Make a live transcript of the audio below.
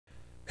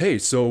Hey,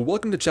 so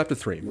welcome to Chapter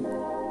 3.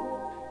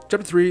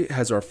 Chapter 3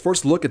 has our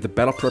first look at the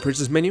battle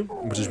preparations menu,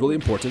 which is really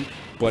important,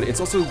 but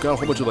it's also got a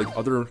whole bunch of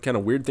other kind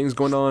of weird things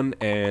going on,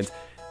 and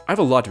I have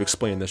a lot to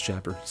explain in this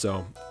chapter,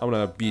 so I'm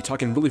gonna be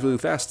talking really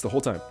fast the whole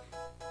time.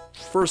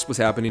 First, what's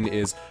happening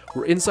is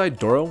we're inside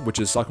Doro, which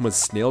is Sakuma's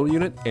snail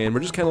unit, and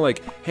we're just kind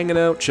of hanging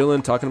out,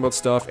 chilling, talking about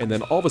stuff, and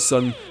then all of a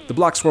sudden, the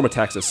Black Swarm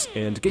attacks us,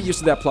 and get used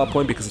to that plot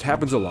point because it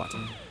happens a lot.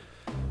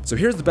 So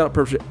here's the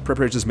battle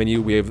preparations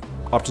menu. We have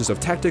options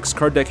of tactics,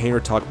 card deck, hangar,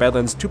 talk,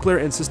 badlands, 2-player,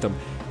 and system.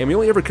 And we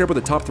only ever care about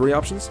the top 3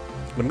 options.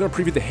 And I'm going to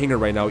preview the hangar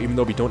right now, even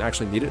though we don't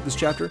actually need it this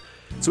chapter.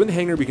 So in the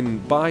hangar, we can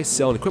buy,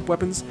 sell, and equip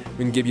weapons.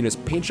 We can give units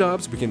paint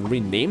jobs. We can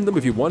rename them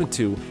if you wanted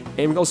to. And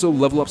we can also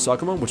level up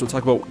Sakuma, which we'll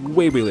talk about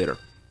way later.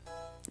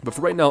 But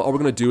for right now, all we're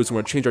going to do is we're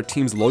going to change our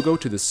team's logo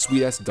to this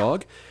sweet-ass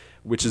dog,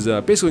 which is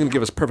basically going to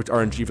give us perfect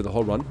RNG for the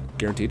whole run,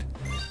 guaranteed.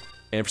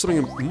 And for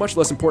something much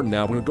less important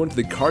now, we're going to go into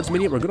the cards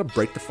menu and we're going to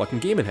break the fucking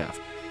game in half.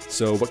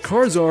 So what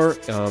cards are,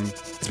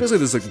 it's basically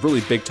this really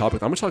big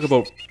topic I'm going to talk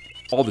about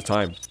all the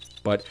time.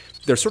 But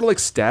they're sort of like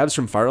stabs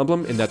from Fire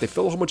Emblem in that they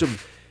fill a whole bunch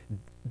of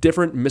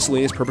different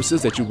miscellaneous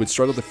purposes that you would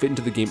struggle to fit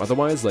into the game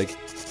otherwise, like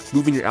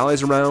moving your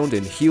allies around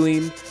and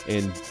healing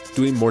and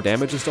doing more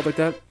damage and stuff like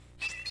that.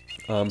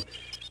 But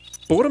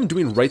what I'm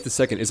doing right this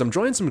second is I'm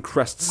drawing some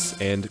crests,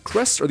 and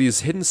crests are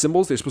these hidden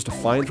symbols that you're supposed to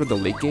find for the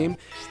late game.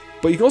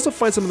 But you can also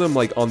find some of them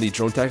on the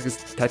Drone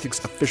Tactics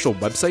official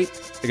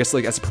website, I guess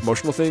as a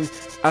promotional thing.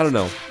 I don't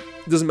know.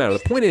 It doesn't matter. The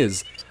point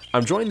is,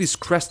 I'm drawing these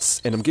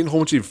crests and I'm getting a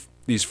whole bunch of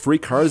these free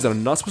cards that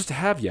I'm not supposed to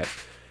have yet.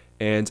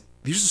 And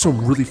these are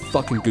some really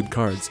fucking good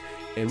cards.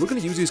 And we're going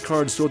to use these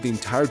cards throughout the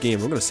entire game.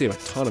 We're going to save a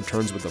ton of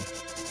turns with them.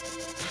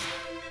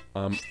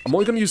 I'm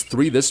only going to use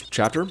 3 this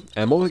chapter, and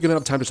I'm only going to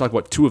have time to talk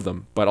about 2 of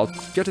them, but I'll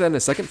get to that in a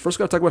second. First, I'm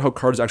going to talk about how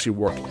cards actually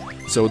work.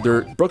 So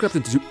they're broken up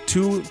into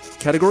 2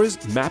 categories,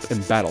 map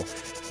and battle.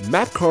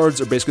 Map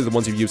cards are basically the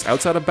ones you use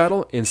outside of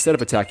battle instead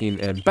of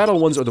attacking, and battle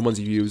ones are the ones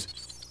you use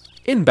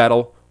in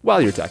battle while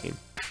you're attacking,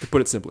 to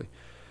put it simply.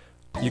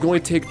 You can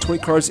only take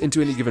 20 cards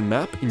into any given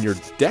map in your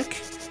deck,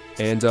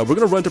 and we're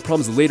going to run into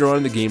problems later on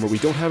in the game where we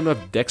don't have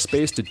enough deck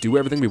space to do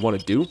everything we want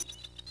to do,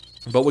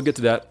 but we'll get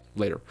to that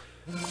later.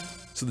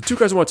 So the 2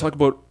 cards I want to talk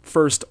about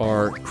first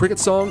are Cricket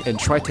Song and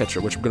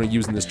Tri-Tetra, which we're going to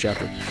use in this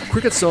chapter.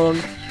 Cricket Song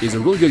is a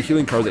really good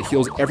healing card that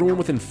heals everyone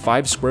within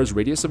 5 squares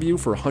radius of you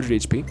for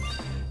 100 HP.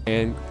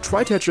 And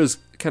Tri-Tetra is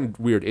kind of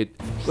weird. It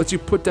lets you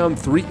put down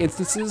 3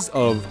 instances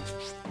of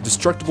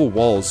destructible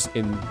walls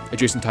in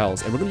adjacent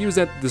tiles. And we're going to use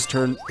that this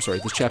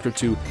chapter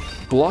to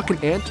block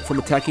an ant from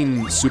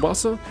attacking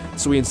Tsubasa,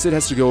 so he instead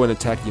has to go and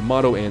attack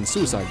Yamato and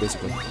Suicide,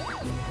 basically.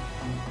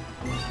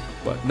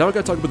 But now I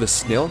gotta talk about the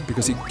snail,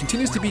 because he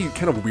continues to be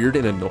kind of weird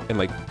and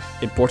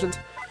important.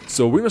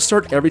 So we're gonna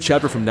start every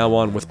chapter from now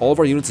on with all of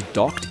our units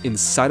docked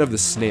inside of the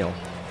snail.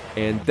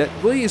 And that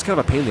really is kind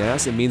of a pain in the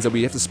ass. It means that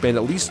we have to spend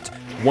at least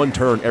 1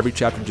 turn every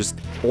chapter just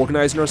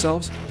organizing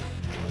ourselves.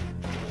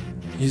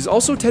 He's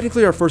also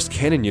technically our first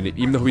cannon unit,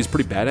 even though he's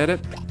pretty bad at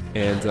it.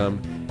 And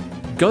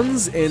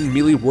guns and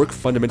melee work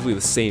fundamentally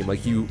the same.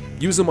 You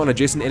use them on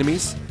adjacent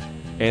enemies,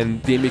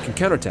 and the enemy can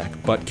counterattack.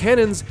 But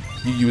cannons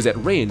you use at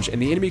range,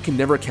 and the enemy can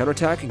never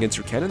counterattack against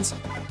your cannons.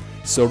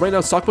 So right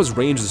now, Sakuma's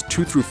range is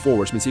 2 through 4,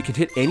 which means he can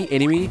hit any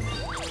enemy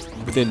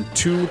within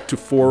 2 to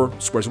 4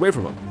 squares away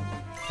from him.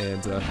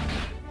 And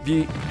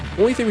the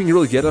only thing we can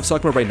really get out of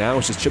Sakuma right now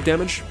is just chip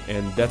damage,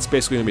 and that's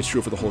basically going to be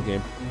true for the whole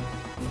game.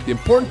 The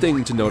important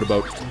thing to note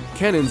about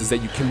cannons is that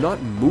you cannot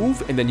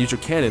move and then use your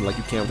cannon like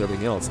you can with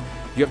everything else.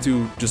 You have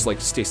to just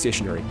stay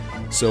stationary.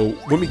 So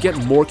when we get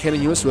more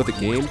cannon units throughout the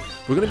game,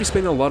 we're going to be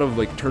spending a lot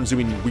of turns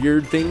doing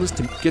weird things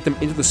to get them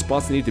into the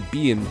spots they need to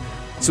be in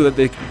so that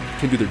they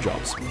can do their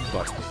jobs.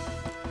 But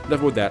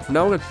enough about that. For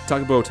now, I'm going to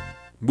talk about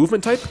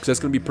movement type, because that's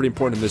going to be pretty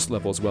important in this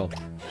level as well.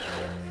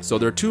 So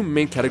there are 2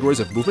 main categories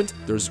of movement.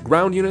 There's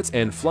ground units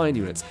and flying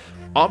units.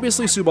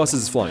 Obviously, Tsubasa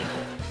is flying.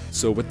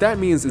 So what that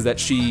means is that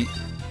she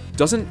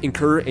doesn't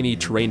incur any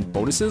terrain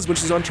bonuses when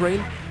she's on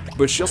terrain,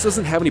 but she also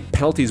doesn't have any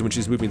penalties when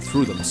she's moving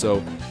through them.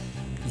 So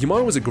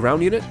Yamato is a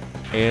ground unit,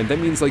 and that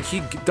means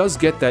he does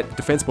get that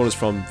defense bonus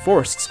from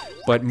forests,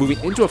 but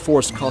moving into a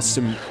forest costs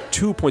him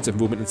 2 points of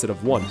movement instead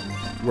of 1,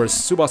 whereas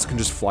Tsubasa can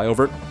just fly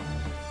over it.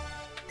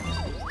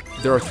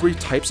 There are 3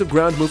 types of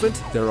ground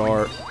movement. There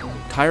are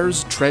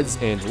tires, treads,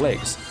 and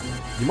legs.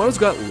 Yamato's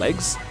got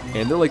legs,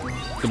 and they're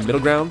the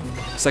middle ground,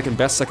 second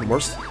best, second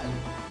worst.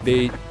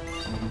 They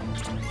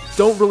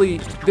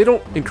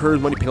don't incur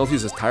as many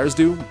penalties as tires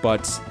do,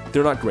 but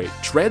they're not great.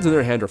 Treads, on the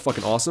other hand, are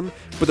fucking awesome,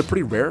 but they're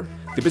pretty rare.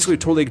 They basically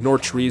totally ignore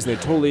trees, and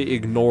they totally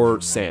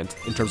ignore sand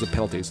in terms of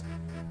penalties.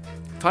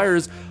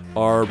 Tires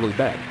are really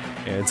bad,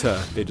 and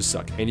they just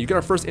suck. And you get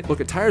our first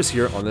look at tires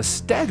here on the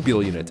Stag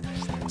Beetle unit.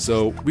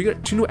 So we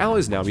got 2 new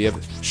allies now. We have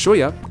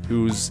Shoya,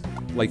 who's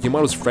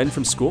Yamato's friend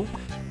from school,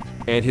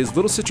 and his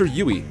little sister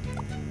Yui.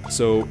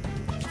 So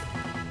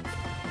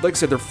like I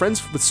said, they're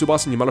friends with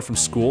Tsubasa and Yamato from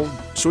school.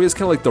 Shoya's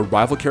kind of the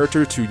rival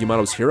character to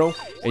Yamato's hero,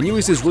 and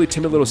Yui's his really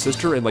timid little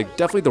sister, and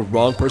definitely the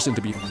wrong person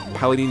to be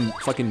piloting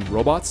fucking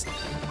robots.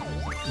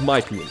 My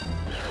opinion.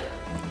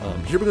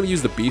 Here we're going to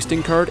use the Bee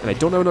Sting card, and I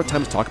don't have enough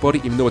time to talk about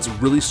it, even though it's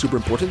really super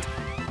important.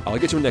 I'll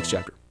get to it in the next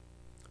chapter.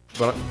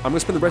 But I'm going to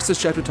spend the rest of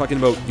this chapter talking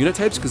about unit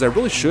types, because I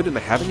really should, and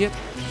I haven't yet.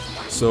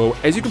 So,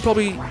 as you can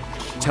probably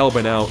tell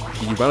by now,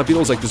 the Rhino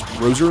Beetle is like this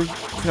bruiser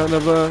kind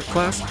of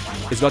class.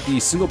 It's got the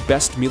single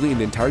best melee in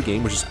the entire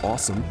game, which is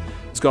awesome.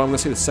 It's got, I'm going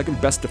to say, the second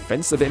best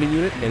defense of any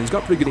unit, and it's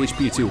got pretty good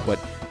HP too, but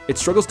it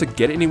struggles to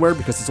get anywhere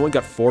because it's only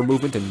got 4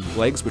 movement and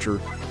legs, which are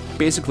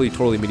basically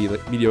totally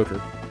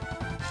mediocre.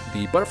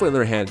 The Butterfly, on the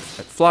other hand,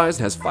 flies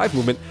and has 5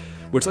 movement,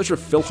 which lets her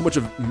fill a whole bunch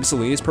of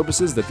miscellaneous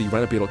purposes that the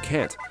Rhino Beetle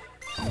can't.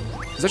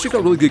 It's actually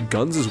got really good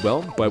guns as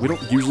well, but we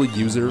don't usually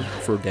use her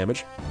for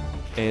damage.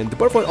 And the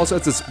Butterfly also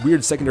has this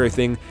weird secondary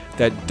thing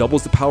that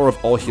doubles the power of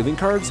all healing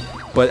cards,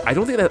 but I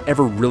don't think that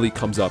ever really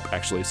comes up,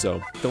 actually,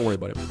 so don't worry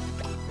about it.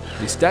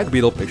 The Stag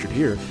Beetle, pictured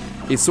here,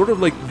 is sort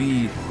of like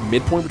the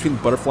midpoint between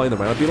the Butterfly and the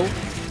Rhino Beetle.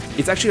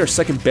 It's actually our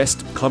second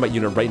best combat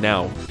unit right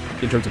now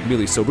in terms of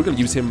melee, so we're going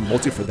to use him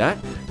mostly for that,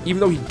 even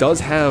though he does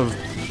have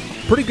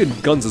pretty good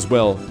guns as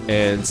well,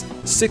 and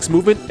 6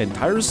 movement and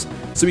tires,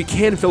 so he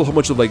can fill a whole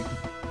bunch of like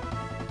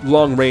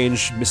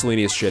long-range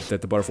miscellaneous shit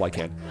that the Butterfly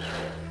can.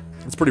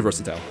 It's pretty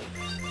versatile.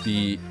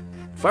 The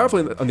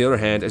Firefly, on the other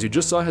hand, as you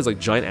just saw, has like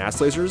giant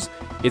ass lasers.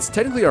 It's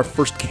technically our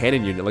first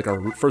cannon unit, like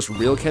our first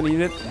real cannon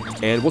unit,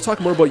 and we'll talk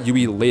more about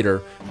Yui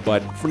later,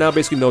 but for now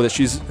basically know that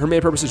her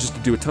main purpose is just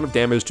to do a ton of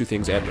damage to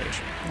things at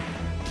range.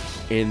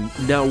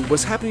 And now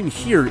what's happening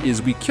here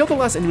is we killed the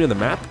last enemy on the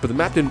map, but the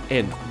map didn't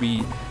end.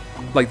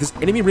 Like, this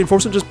enemy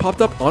reinforcement just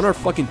popped up on our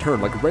fucking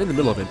turn, like right in the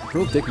middle of it.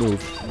 Real dick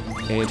move.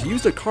 And he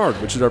used a card,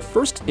 which is our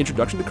first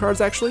introduction to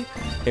cards, actually.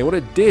 And what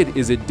it did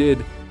is it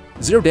did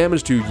 0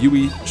 damage to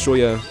Yui,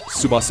 Shoya,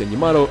 Tsubasa, and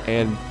Yamato,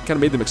 and kind of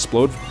made them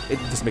explode. It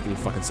doesn't make any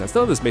fucking sense.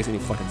 None of this makes any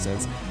fucking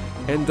sense.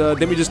 And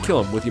then we just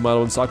kill him with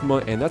Yamato and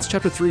Sakuma, and that's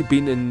Chapter 3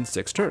 beaten in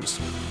 6 turns.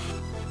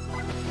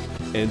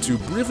 And to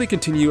briefly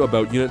continue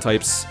about unit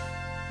types,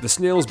 the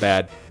Snail's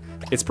bad.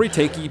 It's pretty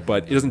tanky,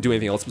 but it doesn't do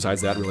anything else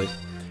besides that, really.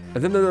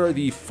 And then there are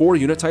the 4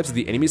 unit types that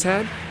the enemies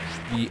had.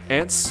 The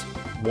Ants,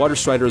 Water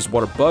Striders,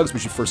 Water Bugs,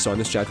 which you first saw in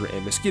this chapter,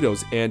 and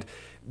Mosquitoes. And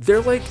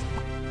they're like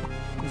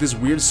this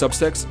weird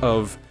subsect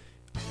of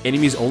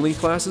enemies-only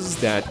classes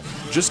that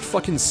just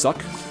fucking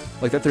suck.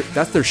 Like,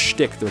 that's their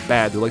shtick. They're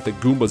bad. They're like the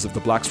Goombas of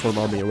the Black Swarm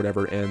army or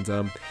whatever.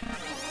 And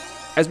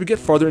as we get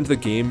farther into the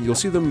game, you'll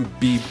see them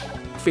be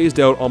phased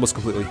out almost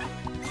completely.